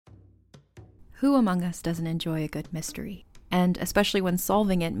Who among us doesn't enjoy a good mystery? And especially when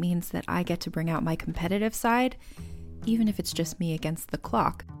solving it means that I get to bring out my competitive side, even if it's just me against the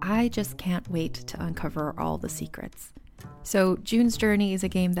clock. I just can't wait to uncover all the secrets. So June's Journey is a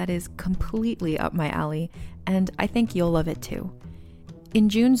game that is completely up my alley, and I think you'll love it too. In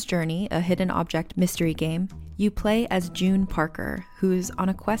June's Journey, a hidden object mystery game, you play as June Parker, who's on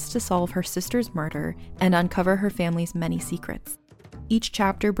a quest to solve her sister's murder and uncover her family's many secrets. Each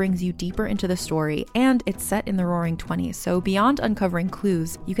chapter brings you deeper into the story, and it's set in the Roaring '20s, so beyond uncovering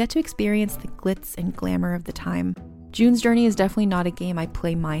clues, you get to experience the glitz and glamour of the time. June's Journey is definitely not a game I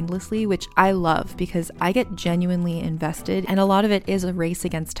play mindlessly, which I love because I get genuinely invested, and a lot of it is a race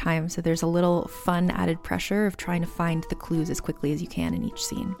against time, so there's a little fun added pressure of trying to find the clues as quickly as you can in each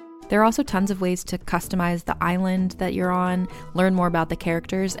scene. There are also tons of ways to customize the island that you're on, learn more about the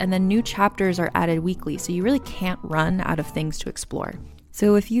characters, and then new chapters are added weekly, so you really can't run out of things to explore.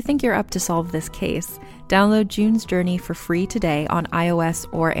 So if you think you're up to solve this case, download June's Journey for free today on iOS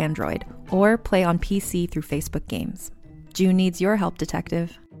or Android, or play on PC through Facebook Games. June needs your help,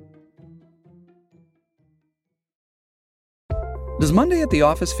 detective. Does Monday at the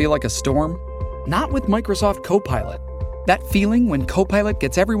office feel like a storm? Not with Microsoft Copilot. That feeling when Copilot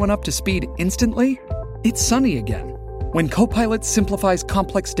gets everyone up to speed instantly? It's sunny again. When Copilot simplifies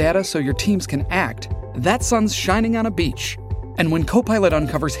complex data so your teams can act, that sun's shining on a beach. And when Copilot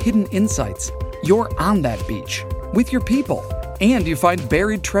uncovers hidden insights, you're on that beach with your people, and you find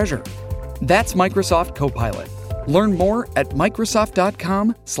buried treasure. That's Microsoft Copilot. Learn more at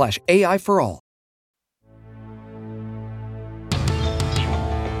Microsoft.com/AI for all.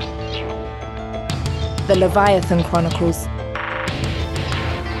 The Leviathan Chronicles.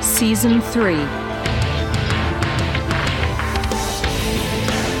 Season 3.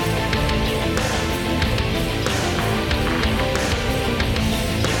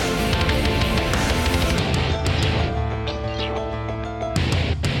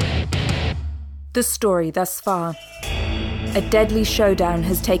 The story thus far. A deadly showdown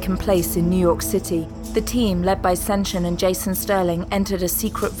has taken place in New York City. The team, led by Senshin and Jason Sterling, entered a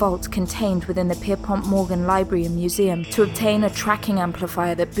secret vault contained within the Pierpont Morgan Library and Museum to obtain a tracking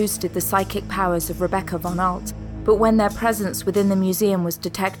amplifier that boosted the psychic powers of Rebecca Von Alt. But when their presence within the museum was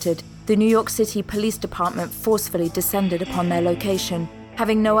detected, the New York City Police Department forcefully descended upon their location.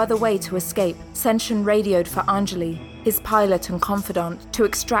 Having no other way to escape, Senshin radioed for Anjali, his pilot and confidant, to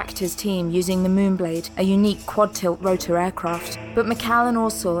extract his team using the Moonblade, a unique quad-tilt rotor aircraft. But McAllen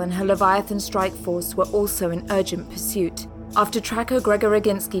Orsel and her Leviathan strike force were also in urgent pursuit. After tracker Gregor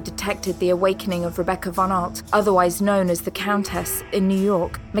Roginski detected the awakening of Rebecca Von Alt, otherwise known as the Countess, in New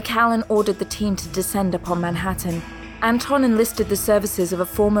York, McAllen ordered the team to descend upon Manhattan. Anton enlisted the services of a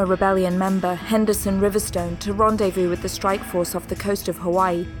former rebellion member, Henderson Riverstone, to rendezvous with the strike force off the coast of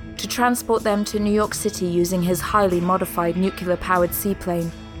Hawaii, to transport them to New York City using his highly modified nuclear-powered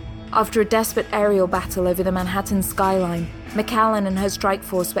seaplane. After a desperate aerial battle over the Manhattan skyline, McAllen and her strike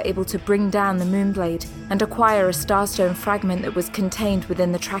force were able to bring down the Moonblade and acquire a starstone fragment that was contained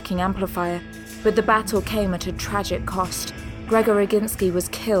within the tracking amplifier. But the battle came at a tragic cost. Gregor Roginski was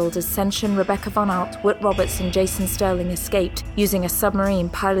killed as Senshin, Rebecca Von Alt, Whit Roberts and Jason Sterling escaped using a submarine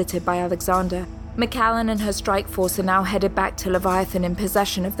piloted by Alexander. McAllen and her strike force are now headed back to Leviathan in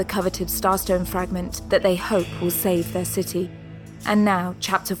possession of the coveted starstone fragment that they hope will save their city. And now,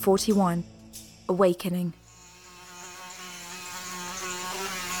 Chapter 41, Awakening.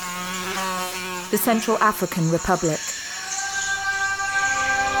 The Central African Republic.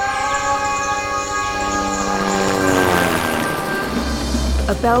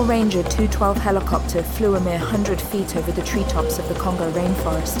 A Bell Ranger 212 helicopter flew a mere 100 feet over the treetops of the Congo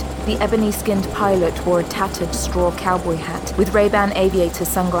rainforest. The ebony-skinned pilot wore a tattered straw cowboy hat with Ray-Ban aviator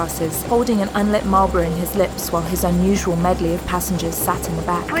sunglasses, holding an unlit Marlboro in his lips while his unusual medley of passengers sat in the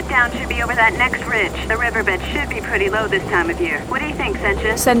back. Put down should be over that next ridge. The riverbed should be pretty low this time of year. What do you think,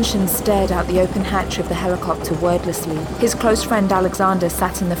 Senshin? Senshin stared out the open hatch of the helicopter wordlessly. His close friend Alexander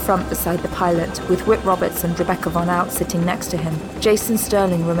sat in the front beside the pilot, with Whit Roberts and Rebecca Von Alt sitting next to him. Jason Sterling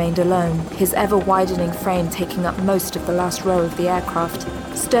remained alone, his ever-widening frame taking up most of the last row of the aircraft.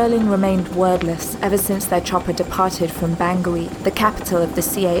 Sterling remained wordless ever since their chopper departed from Bangui, the capital of the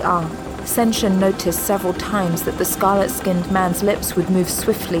CAR. Senshin noticed several times that the scarlet-skinned man's lips would move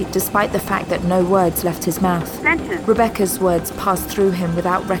swiftly despite the fact that no words left his mouth. Senshin. Rebecca's words passed through him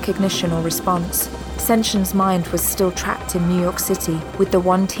without recognition or response. Senshin's mind was still trapped in New York City with the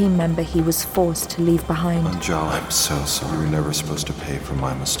one team member he was forced to leave behind. Anjali, I'm so sorry. We were never supposed to pay for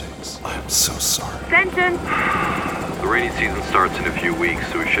my mistakes. I'm so sorry. Senshin! The rainy season starts in a few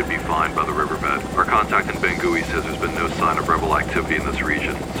weeks, so we should be fine by the riverbed. Our contact in Bangui says there's been no sign of rebel activity in this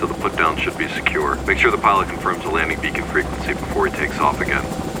region, so the put-down should be secure. Make sure the pilot confirms the landing beacon frequency before he takes off again.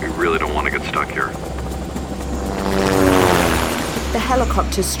 We really don't want to get stuck here. The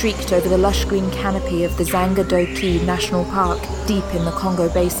helicopter streaked over the lush green canopy of the Zanga-Do-Ki National Park, deep in the Congo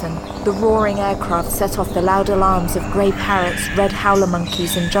Basin. The roaring aircraft set off the loud alarms of grey parrots, red howler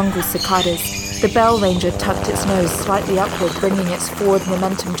monkeys, and jungle cicadas. The Bell Ranger tucked its nose slightly upward, bringing its forward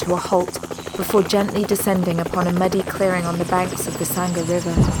momentum to a halt, before gently descending upon a muddy clearing on the banks of the Sanga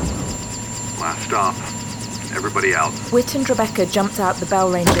River. Last stop. Everybody out. Whit and Rebecca jumped out the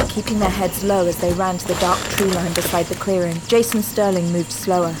Bell Ranger, keeping their heads low as they ran to the dark tree line beside the clearing. Jason Sterling moved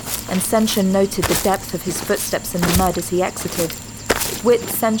slower, and Senshin noted the depth of his footsteps in the mud as he exited. Whit,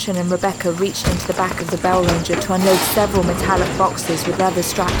 Senshin, and Rebecca reached into the back of the Bell Ranger to unload several metallic boxes with leather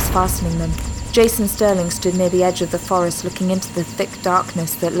straps fastening them. Jason Sterling stood near the edge of the forest, looking into the thick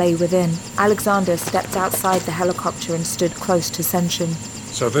darkness that lay within. Alexander stepped outside the helicopter and stood close to Senshin.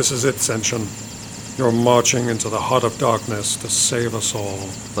 So this is it, Senshin. You're marching into the heart of darkness to save us all.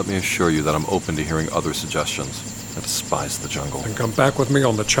 Let me assure you that I'm open to hearing other suggestions. I despise the jungle. Then come back with me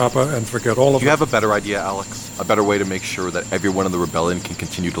on the chopper and forget all of Do you have a better idea, Alex? A better way to make sure that everyone in the rebellion can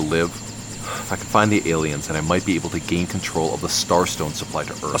continue to live? If I can find the aliens, then I might be able to gain control of the Starstone supply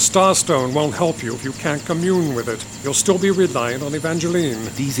to Earth. A Starstone won't help you if you can't commune with it. You'll still be reliant on Evangeline.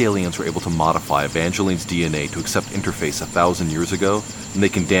 If these aliens were able to modify Evangeline's DNA to accept interface 1,000 years ago, then they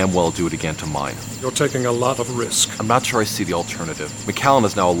can damn well do it again to mine. You're taking a lot of risk. I'm not sure I see the alternative. McCallan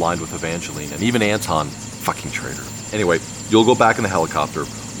is now aligned with Evangeline, and even Anton, fucking traitor. Anyway, you'll go back in the helicopter,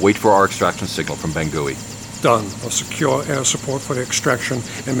 wait for our extraction signal from Bangui. Done. I'll secure air support for the extraction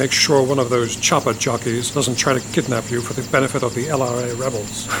and make sure one of those chopper jockeys doesn't try to kidnap you for the benefit of the LRA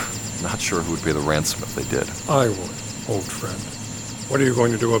rebels. Not sure who would pay the ransom if they did. I would, old friend. What are you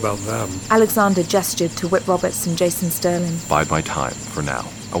going to do about them? Alexander gestured to Whit Roberts and Jason Sterling. Bide my time, for now.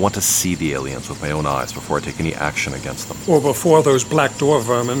 I want to see the aliens with my own eyes before I take any action against them. Or before those Black Door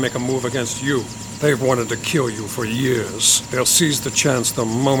vermin make a move against you. They've wanted to kill you for years. They'll seize the chance the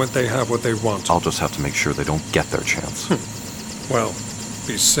moment they have what they want. I'll just have to make sure they don't get their chance. Well,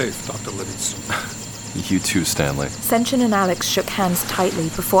 be safe, Dr. Livingston. You too, Stanley. Senshin and Alex shook hands tightly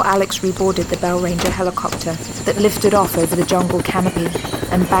before Alex reboarded the Bell Ranger helicopter that lifted off over the jungle canopy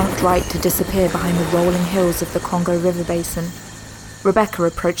and banked right to disappear behind the rolling hills of the Congo River Basin. Rebecca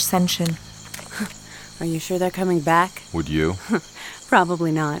approached Senshin. Are you sure they're coming back? Would you?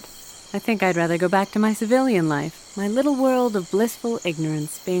 Probably not. I think I'd rather go back to my civilian life. My little world of blissful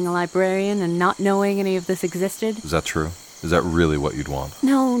ignorance, being a librarian and not knowing any of this existed. Is that true? Is that really what you'd want?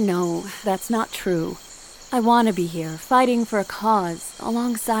 No, that's not true. I want to be here, fighting for a cause,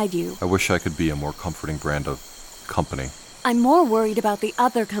 alongside you. I wish I could be a more comforting brand of company. I'm more worried about the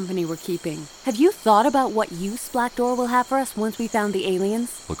other company we're keeping. Have you thought about what use Black Door will have for us once we found the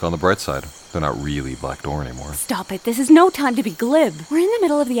aliens? Look on the bright side. They're not really Black Door anymore. Stop it. This is no time to be glib. We're in the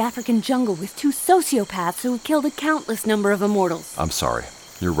middle of the African jungle with two sociopaths who have killed a countless number of immortals. I'm sorry.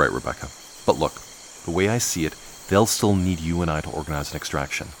 You're right, Rebecca. But look, the way I see it, they'll still need you and I to organize an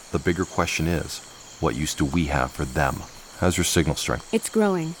extraction. The bigger question is, what use do we have for them? How's your signal strength? It's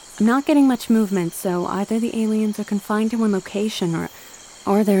growing. I'm not getting much movement, so either the aliens are confined to one location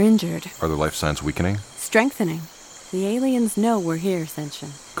or they're injured. Are their life signs weakening? Strengthening. The aliens know we're here, Senshin.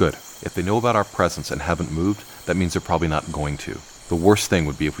 Good. If they know about our presence and haven't moved, that means they're probably not going to. The worst thing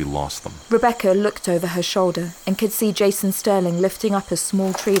would be if we lost them. Rebecca looked over her shoulder and could see Jason Sterling lifting up a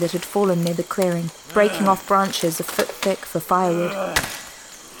small tree that had fallen near the clearing, breaking off branches a foot thick for firewood.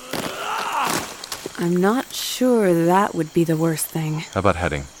 I'm not sure that would be the worst thing. How about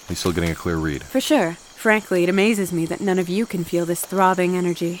heading? Are you still getting a clear read? For sure. Frankly, it amazes me that none of you can feel this throbbing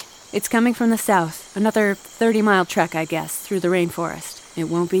energy. It's coming from the south. Another 30-mile trek, I guess, through the rainforest. It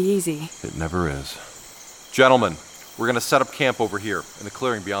won't be easy. It never is. Gentlemen, we're going to set up camp over here, in the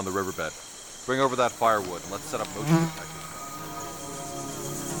clearing beyond the riverbed. Bring over that firewood, and let's set up motion detectors.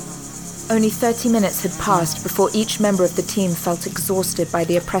 Only 30 minutes had passed before each member of the team felt exhausted by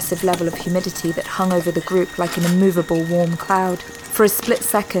the oppressive level of humidity that hung over the group like an immovable warm cloud. For a split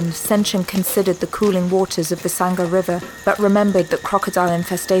second, Senshin considered the cooling waters of the Sanga River, but remembered that crocodile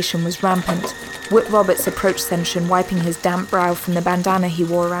infestation was rampant. Whit Roberts approached Senshin, wiping his damp brow from the bandana he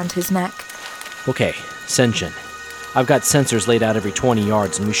wore around his neck. Okay, Senshin. I've got sensors laid out every 20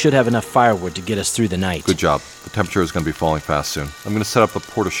 yards, and we should have enough firewood to get us through the night. Good job. The temperature is going to be falling fast soon. I'm going to set up the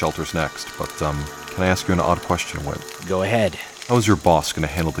porta shelters next, but, can I ask you an odd question, Whit? Go ahead. How is your boss going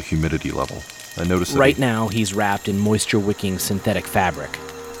to handle the humidity level? I noticed that Right now, he's wrapped in moisture-wicking synthetic fabric.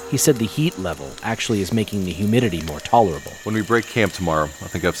 He said the heat level actually is making the humidity more tolerable. When we break camp tomorrow, I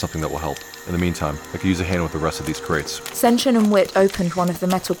think I have something that will help. In the meantime, I could use a hand with the rest of these crates. Senshin and Wit opened one of the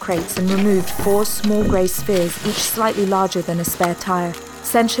metal crates and removed 4 small grey spheres, each slightly larger than a spare tire.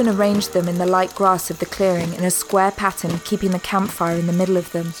 Senshin arranged them in the light grass of the clearing in a square pattern, keeping the campfire in the middle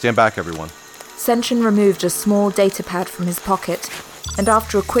of them. Stand back, everyone. Senshin removed a small datapad from his pocket, and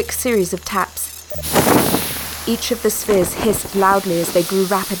after a quick series of taps, each of the spheres hissed loudly as they grew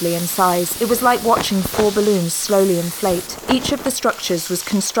rapidly in size. It was like watching 4 balloons slowly inflate. Each of the structures was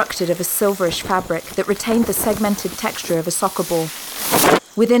constructed of a silverish fabric that retained the segmented texture of a soccer ball.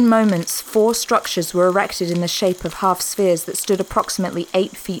 Within moments, 4 structures were erected in the shape of half spheres that stood approximately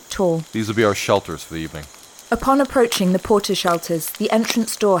 8 feet tall. These will be our shelters for the evening. Upon approaching the porter shelters, the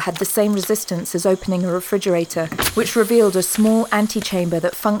entrance door had the same resistance as opening a refrigerator, which revealed a small antechamber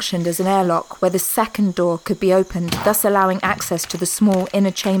that functioned as an airlock where the second door could be opened, thus allowing access to the small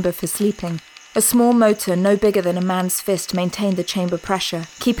inner chamber for sleeping. A small motor no bigger than a man's fist maintained the chamber pressure,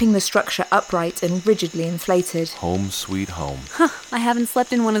 keeping the structure upright and rigidly inflated. Home sweet home. I haven't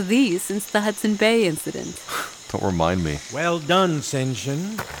slept in one of these since the Hudson Bay incident. Don't remind me. Well done,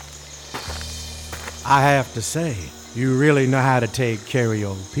 Senshin. I have to say, you really know how to take care of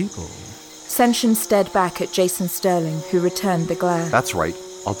your people. Senshin stared back at Jason Sterling, who returned the glare. That's right.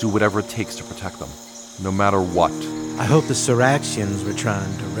 I'll do whatever it takes to protect them, no matter what. I hope the Siraxians we're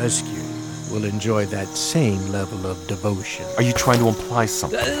trying to rescue will enjoy that same level of devotion. Are you trying to imply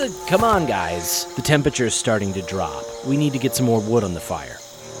something? Come on, guys. The temperature is starting to drop. We need to get some more wood on the fire.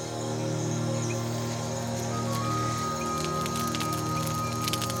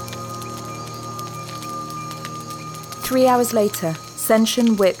 Three hours later,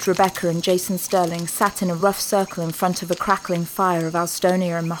 Senshin, Wit, Rebecca and Jason Sterling sat in a rough circle in front of a crackling fire of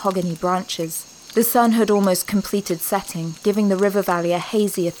Alstonia and mahogany branches. The sun had almost completed setting, giving the river valley a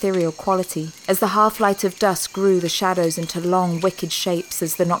hazy, ethereal quality. As the half-light of dusk grew the shadows into long, wicked shapes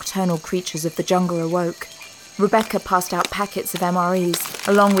as the nocturnal creatures of the jungle awoke. Rebecca passed out packets of MREs,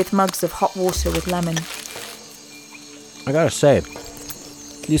 along with mugs of hot water with lemon. I gotta say,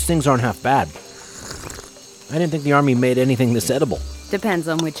 these things aren't half bad. I didn't think the army made anything this edible. Depends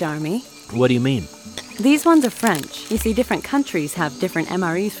on which army. What do you mean? These ones are French. You see, different countries have different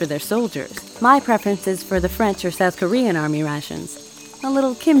MREs for their soldiers. My preference is for the French or South Korean army rations. A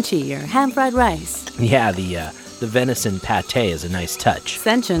little kimchi or ham-fried rice. Yeah, the venison pate is a nice touch.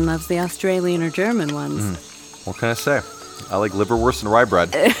 Senshin loves the Australian or German ones. What can I say? I like liverwurst and rye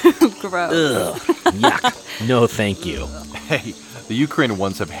bread. Gross. Ugh, yuck. No, thank you. Hey, the Ukrainian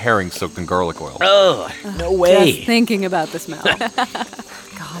ones have herring soaked in garlic oil. Ugh, no way. Just thinking about the smell.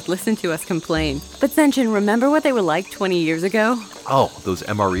 God, listen to us complain. But Senshin, remember what they were like 20 years ago? Oh, those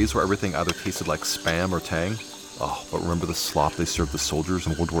MREs where everything either tasted like Spam or Tang? Oh, but remember the slop they served the soldiers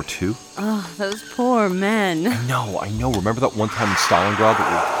in World War II? Oh, those poor men. I know. Remember that one time in Stalingrad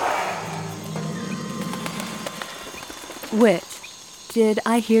that Wit, did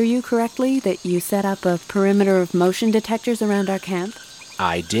I hear you correctly that you set up a perimeter of motion detectors around our camp?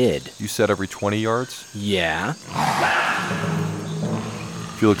 I did. You said every 20 yards? Yeah.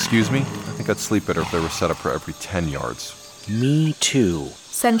 If you'll excuse me, I think I'd sleep better if they were set up for every 10 yards. Me too.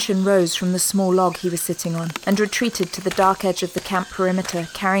 Senshin rose from the small log he was sitting on and retreated to the dark edge of the camp perimeter,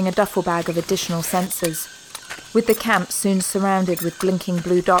 carrying a duffel bag of additional sensors. With the camp soon surrounded with blinking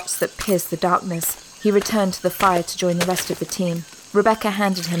blue dots that pierced the darkness, he returned to the fire to join the rest of the team. Rebecca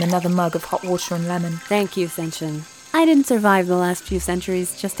handed him another mug of hot water and lemon. Thank you, Senshin. I didn't survive the last few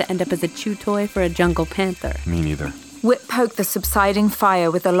centuries just to end up as a chew toy for a jungle panther. Me neither. Wit poked the subsiding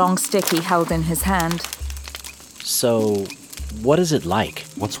fire with a long stick he held in his hand. So, what is it like?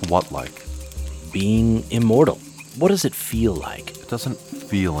 What's what like? Being immortal. What does it feel like? It doesn't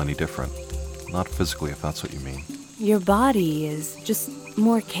feel any different. Not physically, if that's what you mean. Your body is just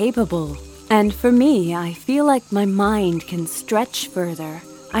more capable. And for me, I feel like my mind can stretch further.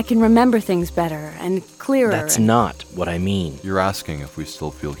 I can remember things better and clearer. That's not what I mean. You're asking if we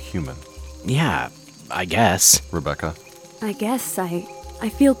still feel human. Yeah, I guess. Rebecca? I guess I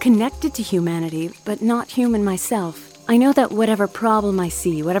feel connected to humanity, but not human myself. I know that whatever problem I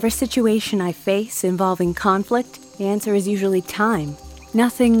see, whatever situation I face involving conflict, the answer is usually time.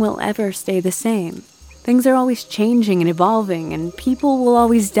 Nothing will ever stay the same. Things are always changing and evolving, and people will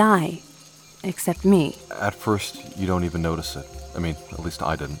always die. Except me. At first, you don't even notice it. I mean, at least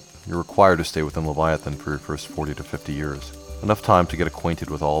I didn't. You're required to stay within Leviathan for your first 40 to 50 years. Enough time to get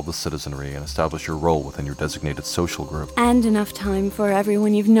acquainted with all the citizenry and establish your role within your designated social group. And enough time for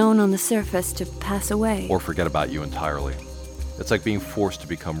everyone you've known on the surface to pass away. Or forget about you entirely. It's like being forced to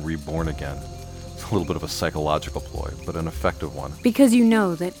become reborn again. A little bit of a psychological ploy, but an effective one. Because you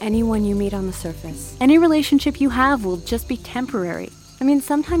know that anyone you meet on the surface, any relationship you have will just be temporary. I mean,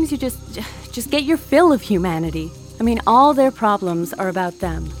 sometimes you just get your fill of humanity. I mean, all their problems are about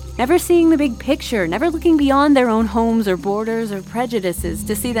them. Never seeing the big picture, never looking beyond their own homes or borders or prejudices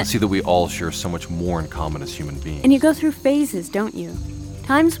to see that we all share so much more in common as human beings. And you go through phases, don't you?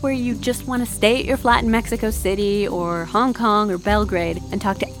 Times where you just want to stay at your flat in Mexico City or Hong Kong or Belgrade and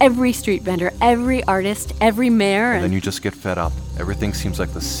talk to every street vendor, every artist, every mayor. And then you just get fed up. Everything seems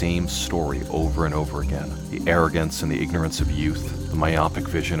like the same story over and over again. The arrogance and the ignorance of youth, the myopic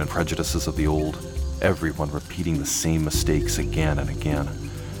vision and prejudices of the old. Everyone repeating the same mistakes again and again.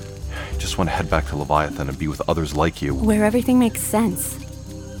 You just want to head back to Leviathan and be with others like you. Where everything makes sense.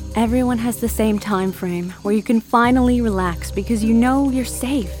 Everyone has the same time frame, where you can finally relax because you know you're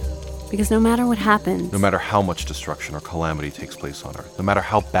safe. Because no matter what happens, no matter how much destruction or calamity takes place on Earth, no matter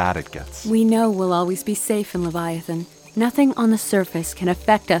how bad it gets, we know we'll always be safe in Leviathan. Nothing on the surface can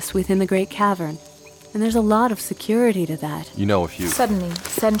affect us within the Great Cavern. And there's a lot of security to that. You know, if you... Suddenly,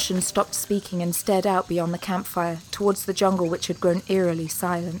 Senshin stopped speaking and stared out beyond the campfire, towards the jungle which had grown eerily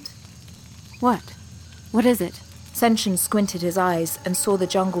silent. What? What is it? Senshin squinted his eyes and saw the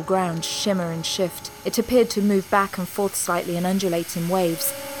jungle ground shimmer and shift. It appeared to move back and forth slightly and undulate in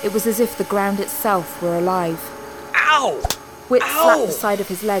waves. It was as if the ground itself were alive. Ow! Whit slapped the side of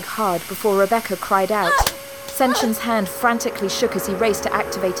his leg hard before Rebecca cried out. Senshin's hand frantically shook as he raced to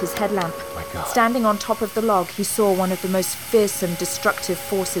activate his headlamp. My God. Standing on top of the log, he saw one of the most fearsome, destructive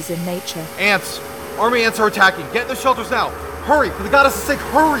forces in nature. Ants! Army ants are attacking! Get in the shelters now! Hurry! For the goddess's sake,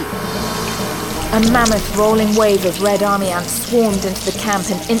 hurry! A mammoth rolling wave of red army ants swarmed into the camp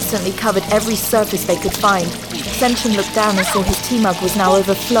and instantly covered every surface they could find. Senshin looked down and saw his tea mug was now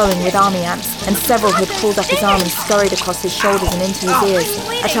overflowing with army ants, and several had crawled up his arm and scurried across his shoulders and into his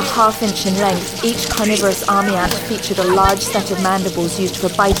ears. At a half-inch in length, each carnivorous army ant featured a large set of mandibles used for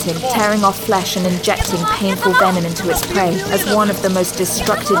biting, tearing off flesh and injecting painful venom into its prey. As one of the most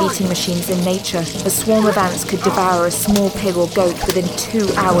destructive eating machines in nature, a swarm of ants could devour a small pig or goat within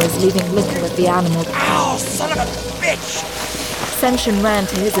 2 hours, leaving little of the animal. Ow, son of a bitch! Senshin ran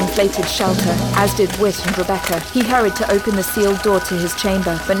to his inflated shelter, as did Whit and Rebecca. He hurried to open the sealed door to his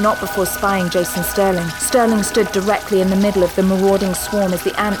chamber, but not before spying Jason Sterling. Sterling stood directly in the middle of the marauding swarm as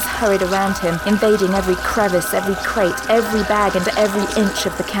the ants hurried around him, invading every crevice, every crate, every bag, and every inch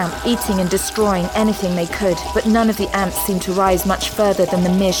of the camp, eating and destroying anything they could. But none of the ants seemed to rise much further than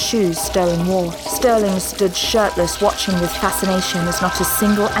the mere shoes Sterling wore. Sterling stood shirtless, watching with fascination as not a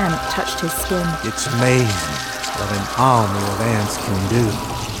single ant touched his skin. It's amazing what an army of ants can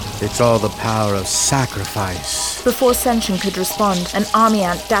do. It's all the power of sacrifice. Before Senshin could respond, an army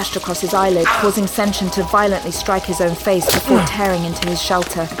ant dashed across his eyelid, causing Senshin to violently strike his own face before tearing into his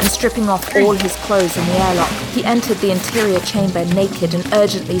shelter and stripping off all his clothes in the airlock. He entered the interior chamber naked and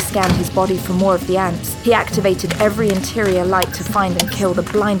urgently scanned his body for more of the ants. He activated every interior light to find and kill the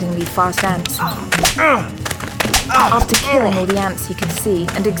blindingly fast ants. After killing all the ants he could see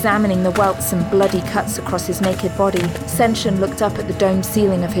and examining the welts and bloody cuts across his naked body, Senshin looked up at the domed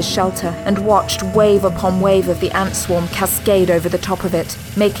ceiling of his shelter and watched wave upon wave of the ant swarm cascade over the top of it,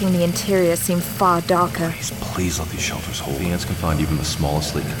 making the interior seem far darker. Please let these shelters hold. The ants can find even the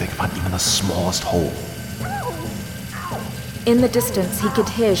smallest leak. They can find even the smallest hole. In the distance, he could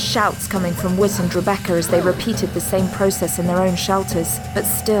hear shouts coming from Whit and Rebecca as they repeated the same process in their own shelters, but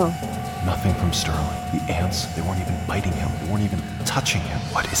still... Nothing from Sterling. The ants, they weren't even biting him. They weren't even touching him.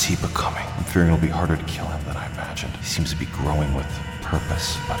 What is he becoming? I'm fearing it'll be harder to kill him than I imagined. He seems to be growing with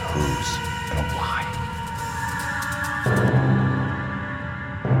purpose, but whose and why?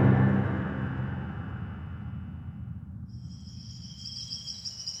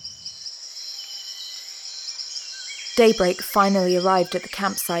 Daybreak finally arrived at the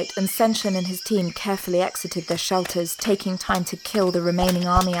campsite, and Senshin and his team carefully exited their shelters, taking time to kill the remaining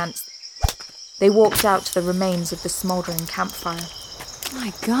army ants. They walked out to the remains of the smouldering campfire.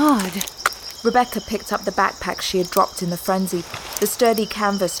 My God. Rebecca picked up the backpack she had dropped in the frenzy. The sturdy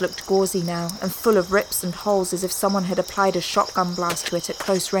canvas looked gauzy now, and full of rips and holes as if someone had applied a shotgun blast to it at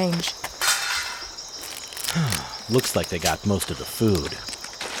close range. Looks like they got most of the food.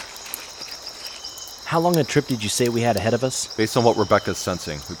 How long a trip did you say we had ahead of us? Based on what Rebecca's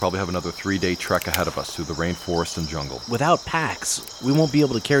sensing, we probably have another 3-day trek ahead of us through the rainforest and jungle. Without packs, we won't be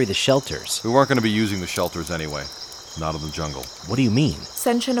able to carry the shelters. We weren't going to be using the shelters anyway. Not in the jungle. What do you mean?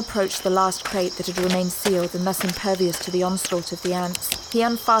 Senshin approached the last crate that had remained sealed and thus impervious to the onslaught of the ants. He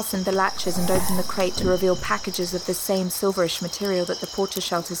unfastened the latches and opened the crate to reveal packages of the same silverish material that the porter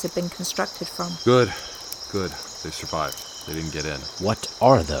shelters had been constructed from. Good. They survived. They didn't get in. What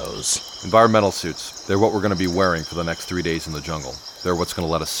are those? Environmental suits. They're what we're going to be wearing for the next 3 days in the jungle. They're what's going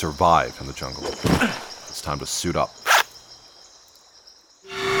to let us survive in the jungle. It's time to suit up.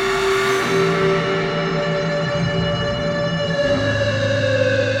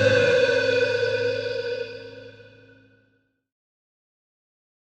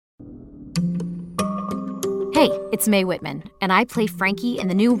 Hey, it's Mae Whitman, and I play Frankie in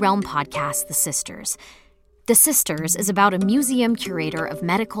the new Realm podcast, The Sisters. The Sisters is about a museum curator of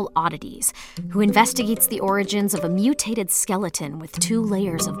medical oddities who investigates the origins of a mutated skeleton with 2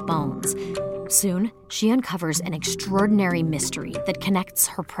 layers of bones. Soon, she uncovers an extraordinary mystery that connects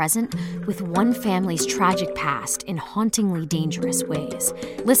her present with one family's tragic past in hauntingly dangerous ways.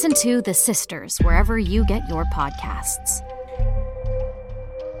 Listen to The Sisters wherever you get your podcasts.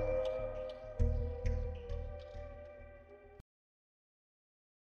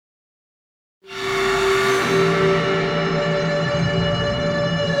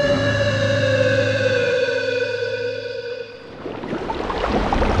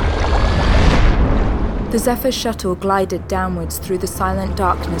 The Zephyr shuttle glided downwards through the silent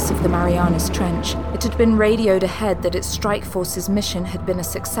darkness of the Marianas Trench. It had been radioed ahead that its strike force's mission had been a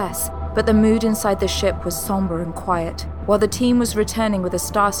success, but the mood inside the ship was somber and quiet. While the team was returning with a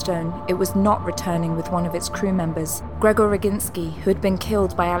Starstone, it was not returning with one of its crew members, Gregor Roginski, who had been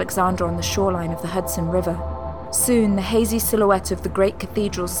killed by Alexandra on the shoreline of the Hudson River. Soon, the hazy silhouette of the great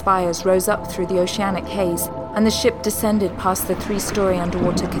cathedral's spires rose up through the oceanic haze, and the ship descended past the 3-story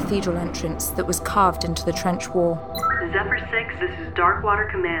underwater cathedral entrance that was carved into the trench wall. Zephyr 6, this is Darkwater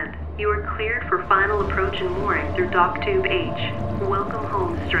Command. You are cleared for final approach and mooring through Dock Tube H. Welcome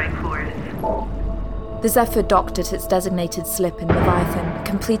home, Strike Force. The Zephyr docked at its designated slip in Leviathan,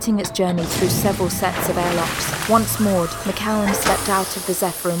 completing its journey through several sets of airlocks. Once moored, McCallum stepped out of the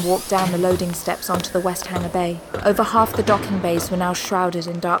Zephyr and walked down the loading steps onto the West Hangar Bay. Over half the docking bays were now shrouded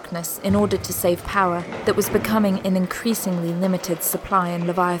in darkness in order to save power that was becoming an increasingly limited supply in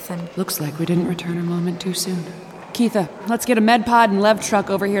Leviathan. Looks like we didn't return a moment too soon. Keitha, let's get a med pod and Lev truck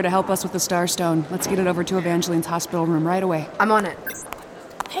over here to help us with the Starstone. Let's get it over to Evangeline's hospital room right away. I'm on it.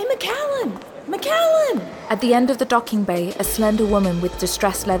 Hey, McCallum! McCallum! At the end of the docking bay, a slender woman with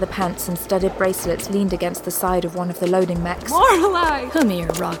distressed leather pants and studded bracelets leaned against the side of one of the loading mechs. Lorelei! Come here,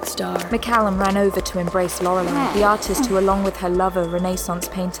 rock star. McCallum ran over to embrace Lorelei, the artist who, along with her lover, Renaissance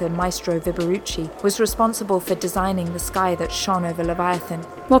painter Maestro Viberucci, was responsible for designing the sky that shone over Leviathan.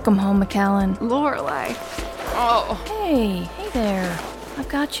 Welcome home, McCallum. Lorelei. Oh. Hey there. I've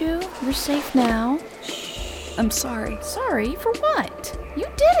got you. You're safe now. Shh. I'm sorry. Sorry? For what? You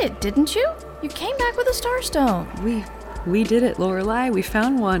did it, didn't you? You came back with a Starstone. We did it, Lorelei. We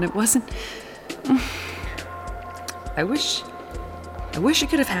found one. It wasn't... I wish it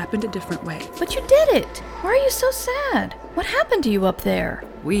could have happened a different way. But you did it. Why are you so sad? What happened to you up there?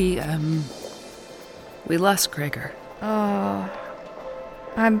 We lost Gregor. Oh,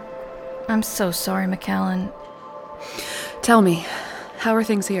 I'm so sorry, McCallum. Tell me, how are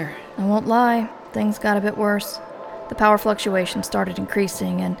things here? I won't lie. Things got a bit worse. The power fluctuation started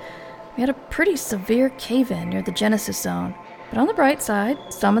increasing, and we had a pretty severe cave-in near the Genesis zone. But on the bright side,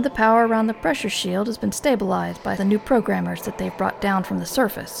 some of the power around the pressure shield has been stabilized by the new programmers that they've brought down from the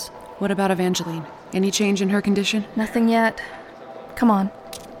surface. What about Evangeline? Any change in her condition? Nothing yet. Come on.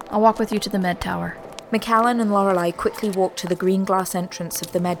 I'll walk with you to the med tower. McCallum and Lorelei quickly walked to the green glass entrance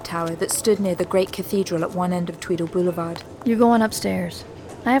of the med tower that stood near the great cathedral at one end of Tweedle Boulevard. You're going upstairs.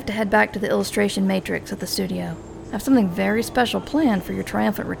 I have to head back to the illustration matrix at the studio. I have something very special planned for your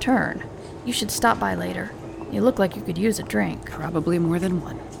triumphant return. You should stop by later. You look like you could use a drink. Probably more than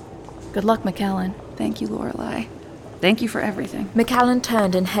one. Good luck, McCallum. Thank you, Lorelei. Thank you for everything. McCallum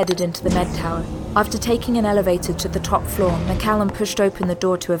turned and headed into the med tower. After taking an elevator to the top floor, McCallum pushed open the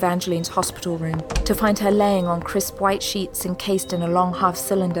door to Evangeline's hospital room to find her laying on crisp white sheets encased in a long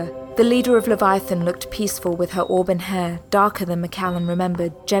half-cylinder. The leader of Leviathan looked peaceful with her auburn hair, darker than McCallum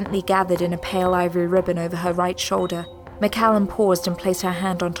remembered, gently gathered in a pale ivory ribbon over her right shoulder. McCallum paused and placed her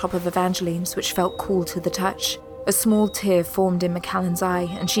hand on top of Evangeline's, which felt cool to the touch. A small tear formed in McCallum's eye,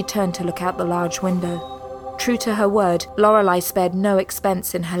 and she turned to look out the large window. True to her word, Lorelei spared no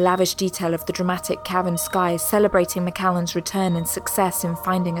expense in her lavish detail of the dramatic cavern sky, celebrating McCallum's return and success in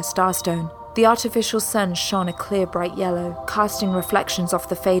finding a starstone. The artificial sun shone a clear bright yellow, casting reflections off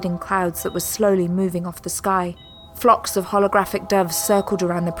the fading clouds that were slowly moving off the sky. Flocks of holographic doves circled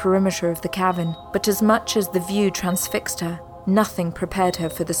around the perimeter of the cavern, but as much as the view transfixed her, nothing prepared her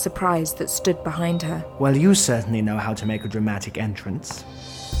for the surprise that stood behind her. Well, you certainly know how to make a dramatic entrance.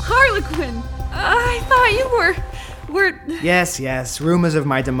 Harlequin! I thought you were... Yes, rumors of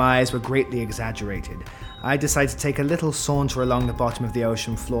my demise were greatly exaggerated. I decided to take a little saunter along the bottom of the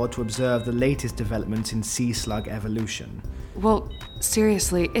ocean floor to observe the latest developments in sea slug evolution. Well,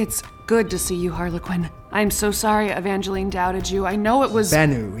 seriously, it's good to see you, Harlequin. I'm so sorry Evangeline doubted you. I know it was...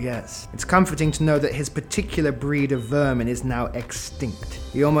 Bennu, yes. It's comforting to know that his particular breed of vermin is now extinct.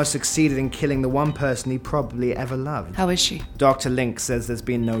 He almost succeeded in killing the one person he probably ever loved. How is she? Dr. Link says there's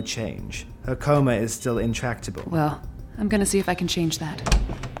been no change. Her coma is still intractable. Well, I'm gonna see if I can change that.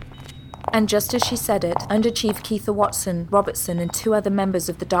 And just as she said it, Under Chief Keitha Watson, Robertson, and 2 other members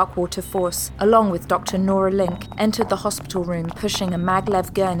of the Darkwater Force, along with Dr. Nora Link, entered the hospital room pushing a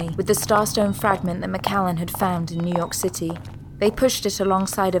maglev gurney with the Starstone fragment that McAllen had found in New York City. They pushed it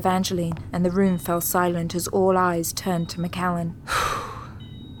alongside Evangeline, and the room fell silent as all eyes turned to McAllen.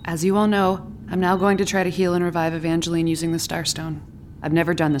 As you all know, I'm now going to try to heal and revive Evangeline using the Starstone. I've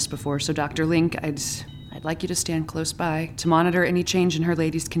never done this before, so Dr. Link, I'd like you to stand close by to monitor any change in her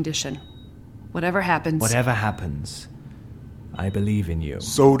lady's condition. Whatever happens, I believe in you.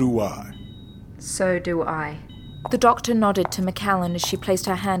 So do I. So do I. The doctor nodded to McAllen as she placed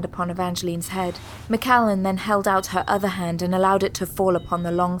her hand upon Evangeline's head. McAllen then held out her other hand and allowed it to fall upon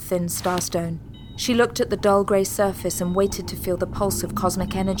the long, thin starstone. She looked at the dull grey surface and waited to feel the pulse of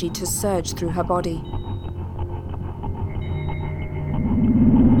cosmic energy to surge through her body.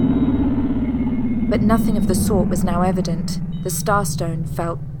 But nothing of the sort was now evident. The starstone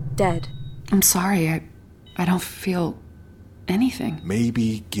felt dead. I'm sorry, I don't feel anything.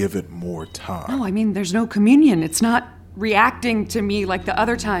 Maybe give it more time. No, I mean, there's no communion. It's not reacting to me like the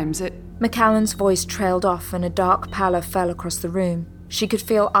other times. McAllen's voice trailed off and a dark pallor fell across the room. She could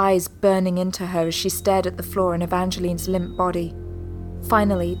feel eyes burning into her as she stared at the floor and Evangeline's limp body.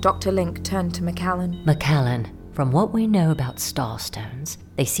 Finally, Dr. Link turned to McAllen. McAllen, from what we know about starstones,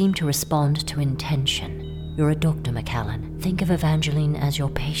 they seem to respond to intention. You're a doctor, McAllen. Think of Evangeline as your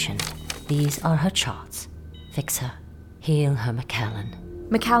patient. These are her charts. Fix her. Heal her, McAllen.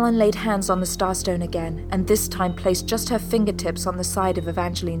 McAllen laid hands on the starstone again, and this time placed just her fingertips on the side of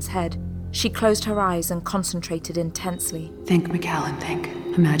Evangeline's head. She closed her eyes and concentrated intensely. Think, McAllen, think.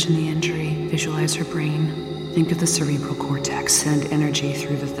 Imagine the injury. Visualize her brain. Think of the cerebral cortex. Send energy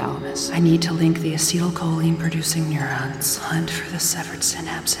through the thalamus. I need to link the acetylcholine-producing neurons. Hunt for the severed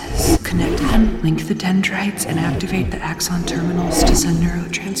synapses. Connect them, link the dendrites, and activate the axon terminals to send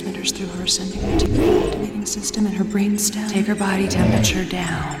neurotransmitters through her ascending reticular activating system in her brainstem. Take her body temperature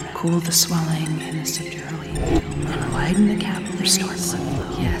down. Cool the swelling in the subdural hematoma. And widen the capillary. Restore blood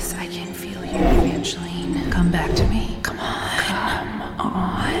flow. Yes, I can feel you, Evangeline. Come back to me. Come on.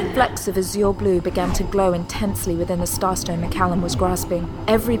 Flecks of azure blue began to glow intensely within the starstone McAllen was grasping.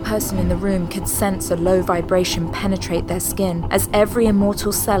 Every person in the room could sense a low vibration penetrate their skin as every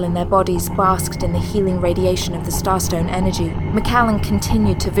immortal cell in their bodies basked in the healing radiation of the starstone energy. McAllen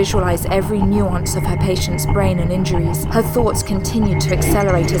continued to visualize every nuance of her patient's brain and injuries. Her thoughts continued to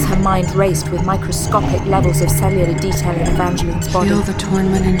accelerate as her mind raced with microscopic levels of cellular detail in Evangeline's body. Feel the torn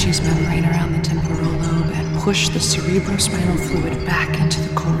meninges membrane around the temporal lobe and push the cerebrospinal fluid back into the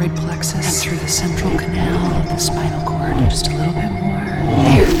choroid plexus and through the central canal of the spinal cord. Just a little bit more.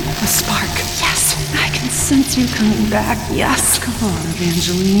 There, a spark. Yes, I can sense you coming back. Yes, come on,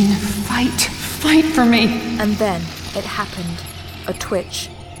 Evangeline. Fight for me. And then it happened. A twitch.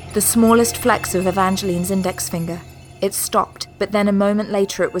 The smallest flex of Evangeline's index finger. It stopped, but then a moment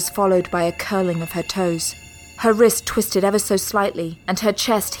later it was followed by a curling of her toes. Her wrist twisted ever so slightly, and her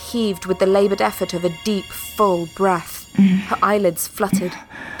chest heaved with the labored effort of a deep, full breath. Her eyelids fluttered,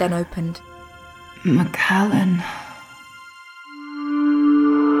 then opened. McAllen.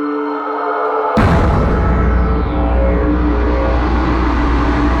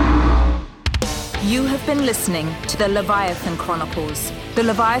 You have been listening to the Leviathan Chronicles. The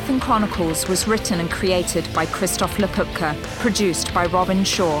Leviathan Chronicles was written and created by Krzysztof Lepupka, produced by Robin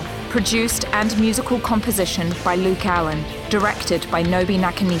Shaw, produced and musical composition by Luke Allen, directed by Nobi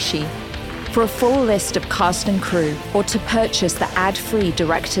Nakanishi. For a full list of cast and crew, or to purchase the ad-free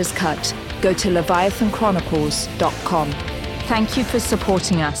director's cut, go to leviathanchronicles.com. Thank you for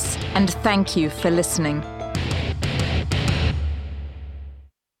supporting us, and thank you for listening.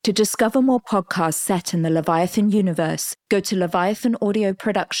 To discover more podcasts set in the Leviathan universe, go to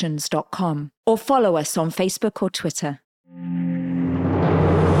leviathanaudioproductions.com or follow us on Facebook or Twitter.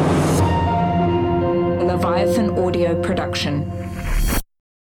 Leviathan Audio Production.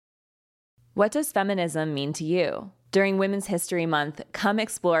 What does feminism mean to you? During Women's History Month, come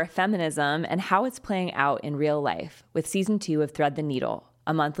explore feminism and how it's playing out in real life with Season 2 of Thread the Needle,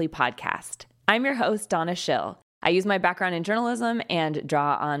 a monthly podcast. I'm your host, Donna Schill. I use my background in journalism and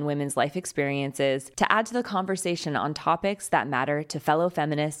draw on women's life experiences to add to the conversation on topics that matter to fellow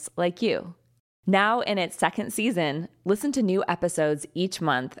feminists like you. Now in its second season, listen to new episodes each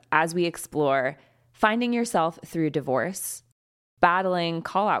month as we explore finding yourself through divorce, battling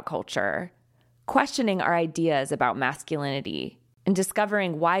call-out culture, questioning our ideas about masculinity, and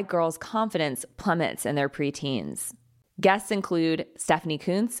discovering why girls' confidence plummets in their preteens. Guests include Stephanie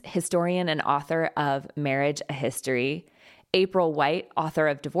Kuntz, historian and author of Marriage: A History, April White, author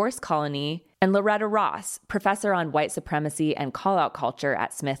of Divorce Colony, and Loretta Ross, professor on white supremacy and call-out culture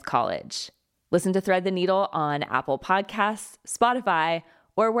at Smith College. Listen to Thread the Needle on Apple Podcasts, Spotify,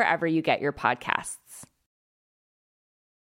 or wherever you get your podcasts.